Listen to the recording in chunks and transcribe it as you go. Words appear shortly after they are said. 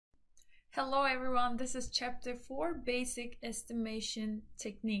Hello everyone, this is chapter 4, Basic Estimation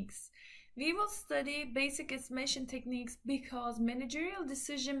Techniques. We will study basic estimation techniques because managerial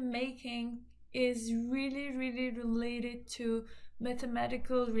decision making is really related to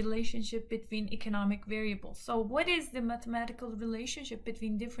mathematical relationship between economic variables. So what is the mathematical relationship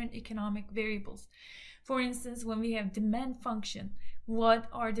between different economic variables? For instance, when we have demand function, what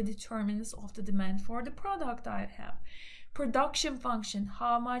are the determinants of the demand for the product I have? Production function,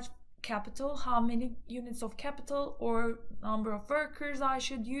 how much capital, how many units of capital or number of workers I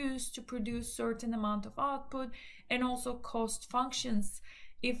should use to produce certain amount of output, and also cost functions.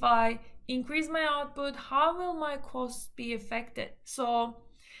 If I increase my output, how will my costs be affected? So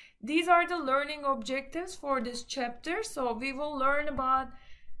these are the learning objectives for this chapter. So we will learn about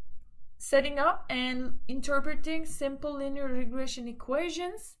setting up and interpreting simple linear regression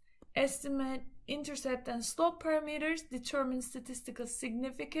equations, estimate intercept and slope parameters, determine statistical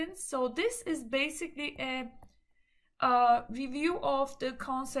significance. So this is basically a review of the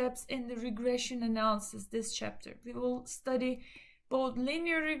concepts in the regression analysis, this chapter. We will study both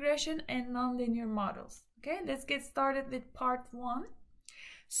linear regression and nonlinear models. Okay, let's get started with part 1.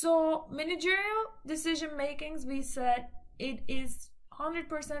 So managerial decision makings, we said it is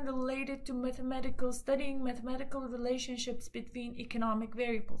 100% related to studying mathematical relationships between economic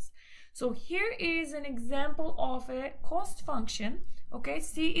variables. So here is an example of a cost function. Okay,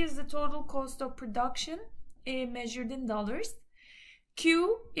 C is the total cost of production measured in dollars.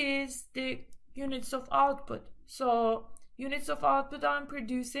 Q is the units of output. So units of output I'm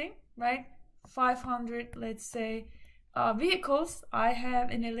producing, right? 500, let's say, vehicles. I have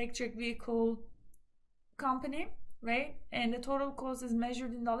an electric vehicle company, right? And the total cost is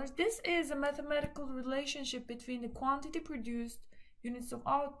measured in dollars. This is a mathematical relationship between the quantity produced, units of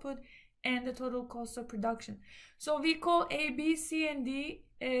output, and the total cost of production. So we call A, B, C, and D,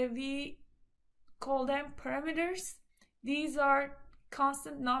 we call them parameters. These are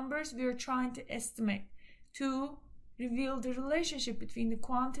constant numbers we are trying to estimate to reveal the relationship between the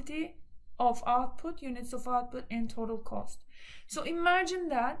quantity of output, units of output, and total cost. So imagine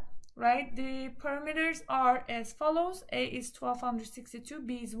that, right? The parameters are as follows. A is 1262,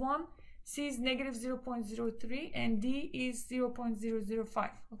 B is 1, C is negative 0.03, and D is 0.005.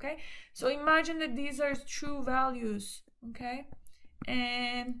 Okay, so imagine that these are true values. Okay,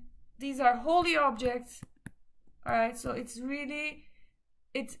 and these are holy objects. All right, so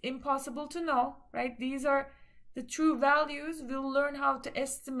it's impossible to know, right? These are the true values. We'll learn how to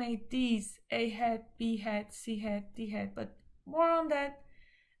estimate these: A hat, B hat, C hat, D hat, but more on that.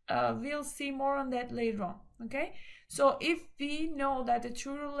 We'll see more on that later on. Okay, so if we know that the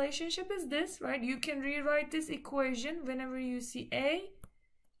true relationship is this, right, you can rewrite this equation. Whenever you see A,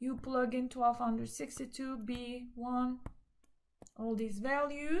 you plug in 1262, B, 1, all these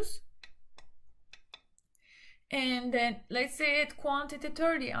values. And then let's say at quantity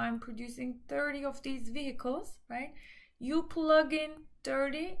 30, I'm producing 30 of these vehicles, right? You plug in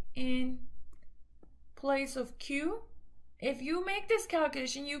 30 in place of Q. If you make this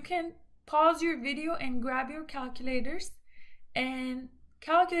calculation, you can pause your video and grab your calculators and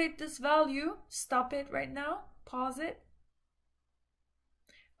calculate this value. Stop it right now. Pause it.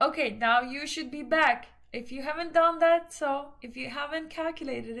 Okay, now you should be back. If you haven't done that, so if you haven't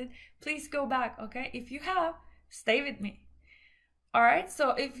calculated it, please go back, okay? If you have, stay with me. All right,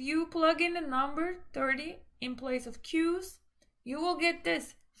 so if you plug in the number 30 in place of Q's, you will get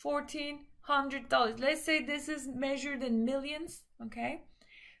this $1,400. Let's say this is measured in millions, okay?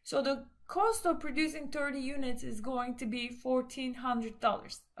 So the cost of producing 30 units is going to be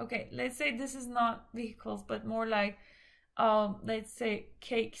 $1,400. Okay, let's say this is not vehicles, but more like, let's say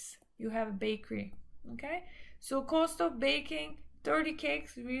cakes. You have a bakery, okay? So cost of baking 30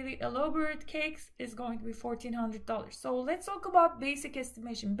 cakes, really elaborate cakes, is going to be $1,400. So let's talk about basic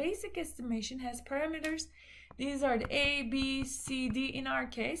estimation. Basic estimation has parameters. These are the A, B, C, D in our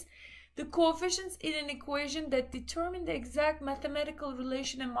case. The coefficients in an equation that determine the exact mathematical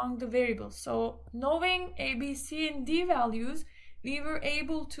relation among the variables. So knowing A, B, C, and D values, we were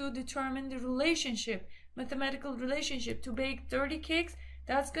able to determine the relationship, mathematical relationship. To bake 30 cakes,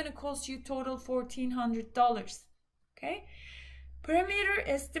 that's going to cost you total $1,400. Okay? Parameter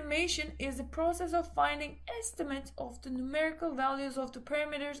estimation is the process of finding estimates of the numerical values of the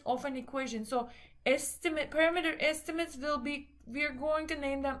parameters of an equation. So parameter estimates will be, we're going to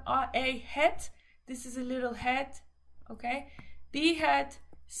name them A hat. This is a little hat, okay? B hat,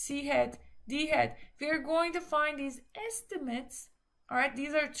 C hat, D hat. We're going to find these estimates. All right,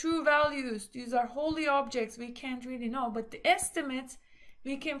 these are true values. These are holy objects. We can't really know, but the estimates,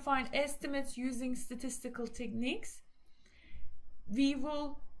 we can find estimates using statistical techniques. We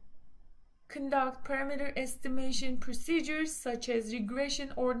will conduct parameter estimation procedures such as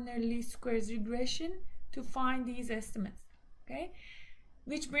regression, ordinary least squares regression, to find these estimates. Okay,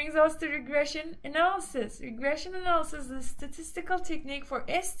 which brings us to regression analysis. Regression analysis is a statistical technique for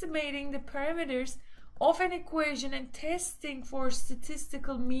estimating the parameters of an equation and testing for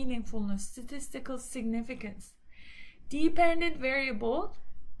statistical meaningfulness, statistical significance. Dependent variable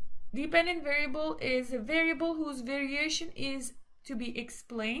is a variable whose variation is to be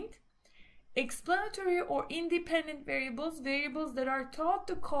explained. Explanatory or independent variables that are thought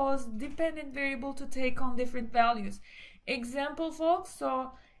to cause dependent variable to take on different values. Example, folks,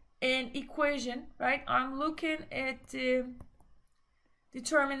 so an equation, right? I'm looking at the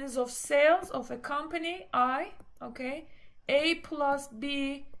determinants of sales of a company, I, okay? A plus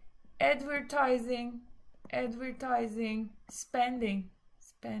B, advertising, spending,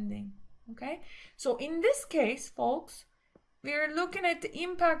 okay? So in this case, folks, we are looking at the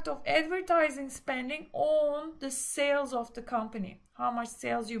impact of advertising spending on the sales of the company. How much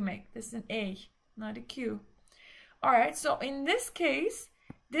sales you make. This is an A, not a Q. All right, so in this case,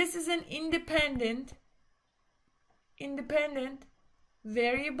 this is an independent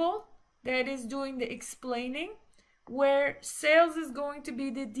variable that is doing the explaining, where sales is going to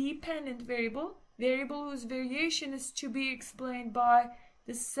be the dependent variable whose variation is to be explained by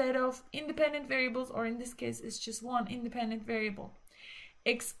the set of independent variables, or in this case, it's just one independent variable.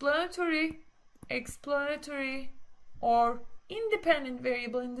 Explanatory or independent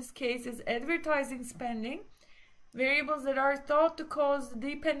variable in this case is advertising spending, variables that are thought to cause the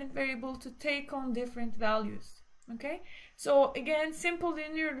dependent variable to take on different values. Okay, so again, simple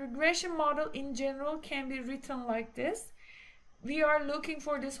linear regression model in general can be written like this. We are looking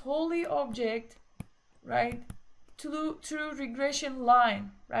for this wholly object, right, through regression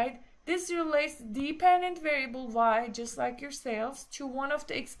line, right? This relates dependent variable y, just like your sales, to one of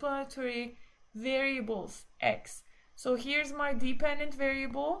the explanatory variables x. So here's my dependent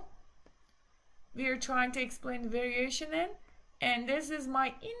variable we are trying to explain the variation in, and this is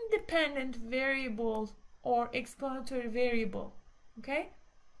my independent variable or explanatory variable. Okay,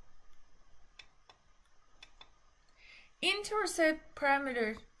 intercept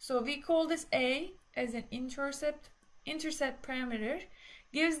parameter, so we call this A as an intercept parameter,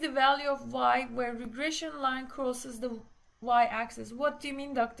 gives the value of y where regression line crosses the y-axis. What do you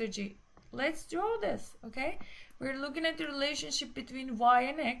mean, Dr. G? Let's draw this. Okay, we're looking at the relationship between y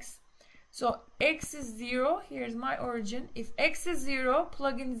and x. So x is 0, here's my origin. If x is 0,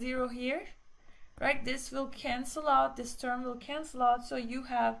 plug in 0 here, right? This will cancel out, this term will cancel out, so you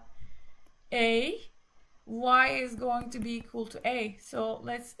have a, y is going to be equal to a. So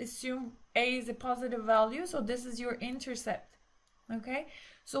let's assume a is a positive value, so this is your intercept. Okay,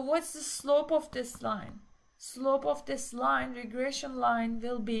 so what's the slope of this line? Slope of this line, regression line,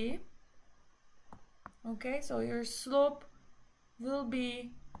 will be, okay, so your slope will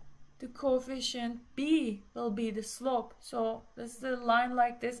be the coefficient b will be the slope. So this is a line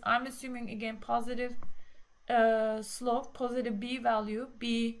like this. I'm assuming again positive slope, positive b value.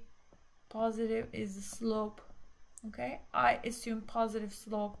 B positive is the slope. Okay, I assume positive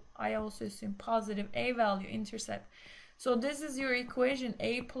slope. I also assume positive a value, intercept. So this is your equation,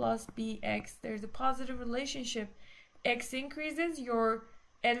 a plus bx. There's a positive relationship. X increases, your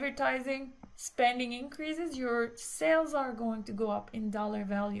advertising spending increases, your sales are going to go up in dollar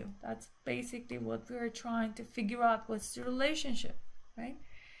value. That's basically what we're trying to figure out. What's the relationship, right?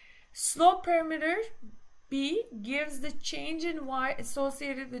 Slope parameter b gives the change in y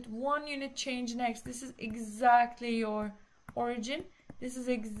associated with 1 unit change in x. This is exactly your origin. This is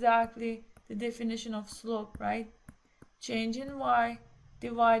exactly the definition of slope, right? Change in y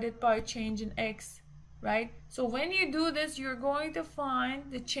divided by change in x, right? So when you do this, you're going to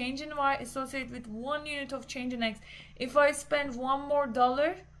find the change in y associated with 1 unit of change in x. If I spend $1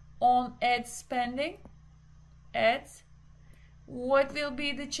 more on ads spending, ads, what will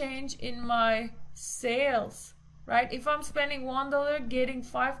be the change in my sales, right? If I'm spending $1 getting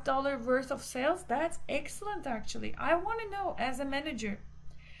 $5 worth of sales, that's excellent actually. I want to know as a manager.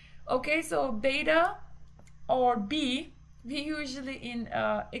 Okay, so beta or b, we usually in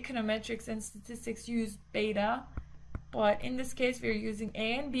econometrics and statistics use beta, but in this case we're using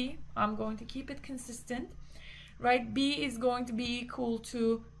a and b. I'm going to keep it consistent, right? B is going to be equal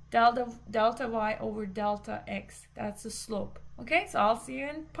to delta y over delta x. That's the slope. Okay, so I'll see you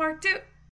in part 2.